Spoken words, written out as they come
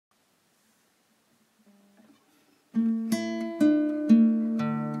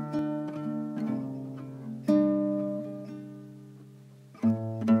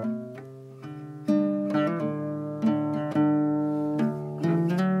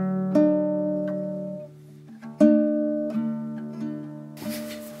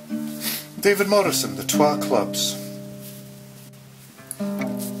David Morrison, The Twa Clubs.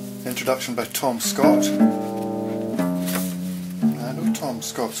 Introduction by Tom Scott. I know Tom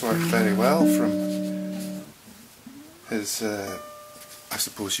Scott's worked very well from his, I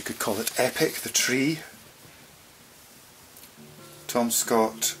suppose you could call it epic, The Tree. Tom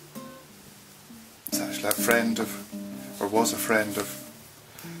Scott is actually a friend of, or was a friend of,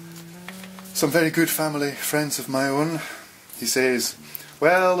 some very good family friends of my own. He says,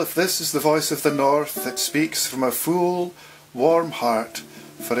 "Well, if this is the voice of the North, it speaks from a full, warm heart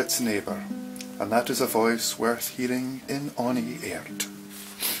for its neighbour, and that is a voice worth hearing in ony airt."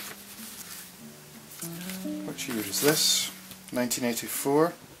 Which year is this?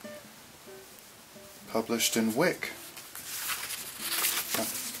 1984. Published in Wick.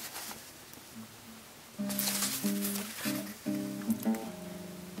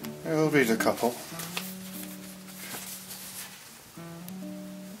 We'll read a couple.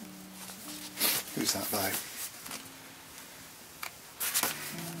 Who's that by?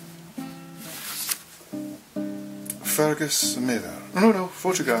 Fergus Mather. No,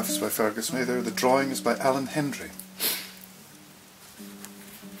 photographs by Fergus Mather. The drawing is by Alan Hendry.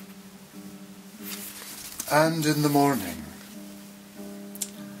 And in the morning.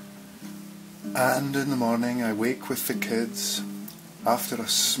 And in the morning I wake with the kids after a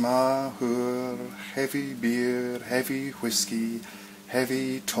sma hoor, heavy beer, heavy whiskey,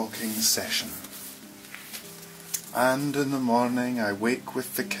 heavy talking session. And in the morning I wake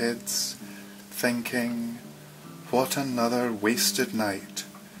with the kids, thinking, what another wasted night.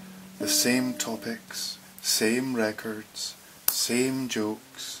 The same topics, same records, same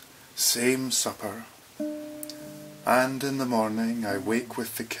jokes, same supper. And in the morning I wake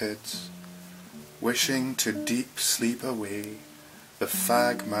with the kids, wishing to deep sleep away the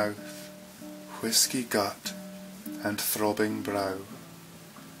fag mouth, whiskey gut, and throbbing brow.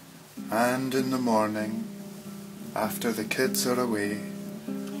 And in the morning, after the kids are away,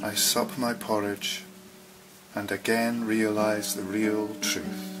 I sup my porridge and again realise the real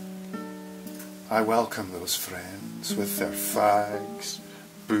truth. I welcome those friends with their fags,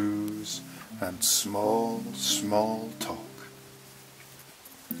 booze, and small, small talk.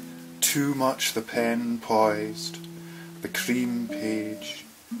 Too much the pen poised, the cream page,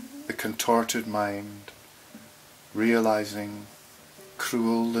 the contorted mind, realising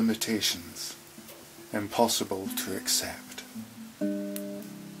cruel limitations impossible to accept.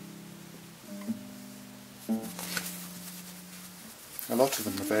 A lot of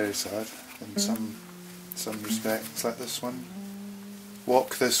them are very sad in some respects, like this one.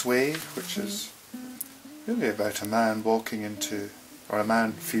 Walk This Way, which is really about a man walking into, or a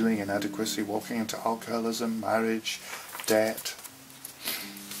man feeling inadequacy, walking into alcoholism, marriage, debt.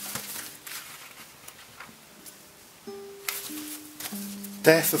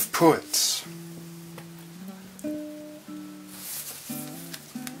 Death of Poets.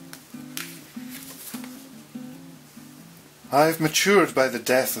 I've matured by the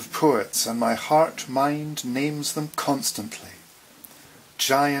death of poets, and my heart-mind names them constantly.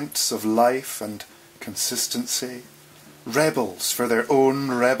 Giants of life and consistency, rebels for their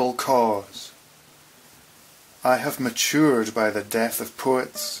own rebel cause. I have matured by the death of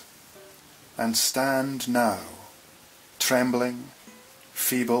poets, and stand now, trembling,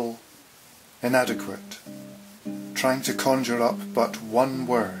 feeble, inadequate, trying to conjure up but one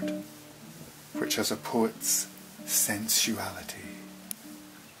word, which has a poet's sensuality.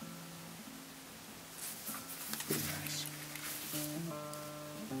 Very nice.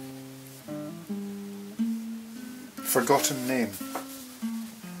 Forgotten Name.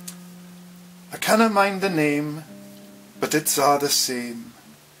 I canna mind the name, but it's a' the same.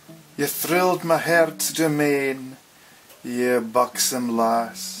 You thrilled my heart's domain, ye buxom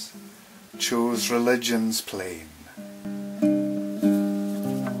lass, chose religion's plain.